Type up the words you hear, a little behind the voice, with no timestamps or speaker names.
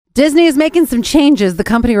Disney is making some changes. The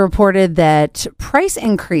company reported that price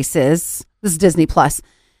increases, this is Disney Plus,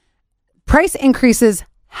 price increases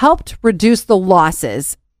helped reduce the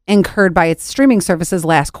losses incurred by its streaming services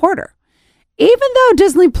last quarter. Even though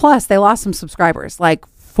Disney Plus, they lost some subscribers, like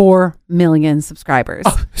 4 million subscribers.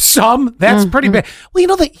 Some? That's pretty big.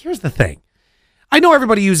 Well, here's the thing. I know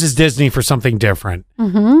everybody uses Disney for something different.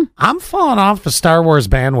 I'm falling off the Star Wars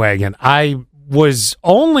bandwagon. I was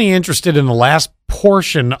only interested in the last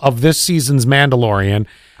portion of this season's Mandalorian.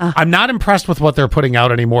 I'm not impressed with what they're putting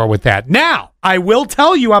out anymore with that. Now, I will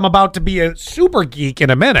tell you I'm about to be a super geek in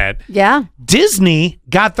a minute. Yeah. Disney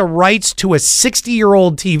got the rights to a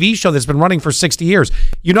 60-year-old TV show that's been running for 60 years.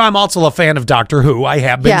 You know I'm also a fan of Doctor Who. I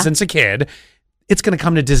have been since a kid. It's going to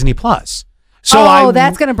come to Disney Plus. So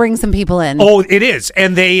that's going to bring some people in. Oh, it is.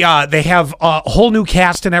 And they have a whole new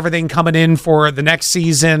cast and everything coming in for the next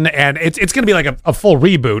season. And it's going to be like a full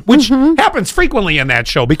reboot, which happens frequently in that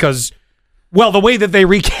show because, well, the way that they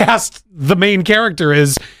recast the main character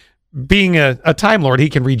is being a Time Lord, he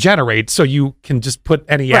can regenerate. So you can just put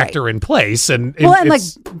any actor in place. And like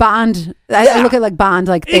Bond, I look at like Bond,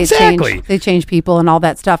 like they change people and all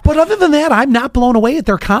that stuff. But other than that, I'm not blown away at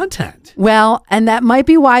their content. Well, and that might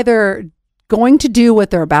be why they're going to do what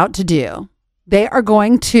they're about to do. They are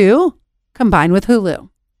going to combine with Hulu.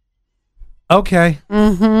 Okay.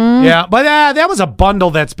 Yeah, but that was a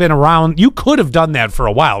bundle that's been around. You could have done that for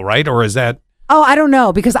a while, right? Or is that... Oh, I don't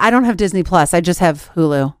know, because I don't have Disney Plus. I just have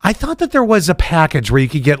Hulu. I thought that there was a package where you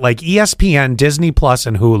could get like ESPN, Disney Plus,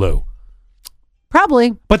 and Hulu.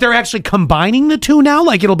 Probably. But they're actually combining the two now?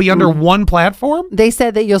 Like it'll be under one platform? They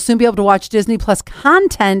said that you'll soon be able to watch Disney Plus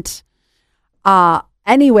content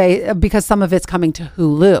anyway, because some of it's coming to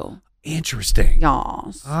Hulu. Interesting.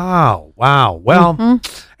 Yes. Oh, wow. Well,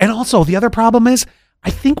 and also the other problem is I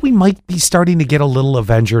think we might be starting to get a little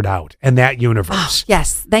Avengered out in that universe.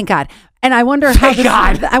 Yes, thank God. And I wonder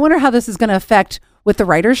how this is going to affect with the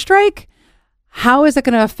writer's strike. How is it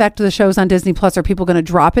going to affect the shows on Disney Plus? Are people going to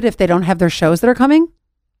drop it if they don't have their shows that are coming?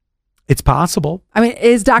 It's possible. I mean,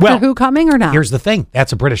 is Doctor Who coming or not? Here's the thing.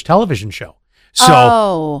 That's a British television show.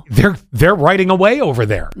 So they're writing away over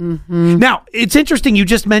there. Now, it's interesting you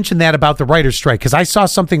just mentioned that about the writer's strike because I saw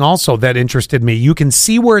something also that interested me. You can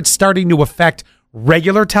see where it's starting to affect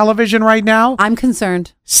regular television right now. I'm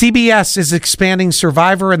concerned. CBS is expanding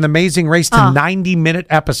Survivor and The Amazing Race to 90-minute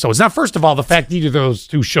episodes. Now, first of all, the fact either of those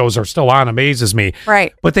two shows are still on amazes me.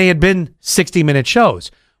 Right. But they had been 60-minute shows.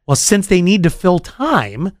 Well, since they need to fill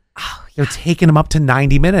time... They're taking them up to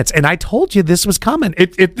 90 minutes. And I told you this was coming.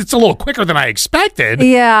 It's a little quicker than I expected.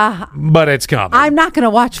 Yeah. But it's coming. I'm not going to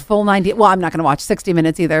watch full 90. Well, I'm not going to watch 60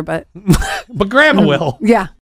 minutes either, but... But Grandma will. Yeah.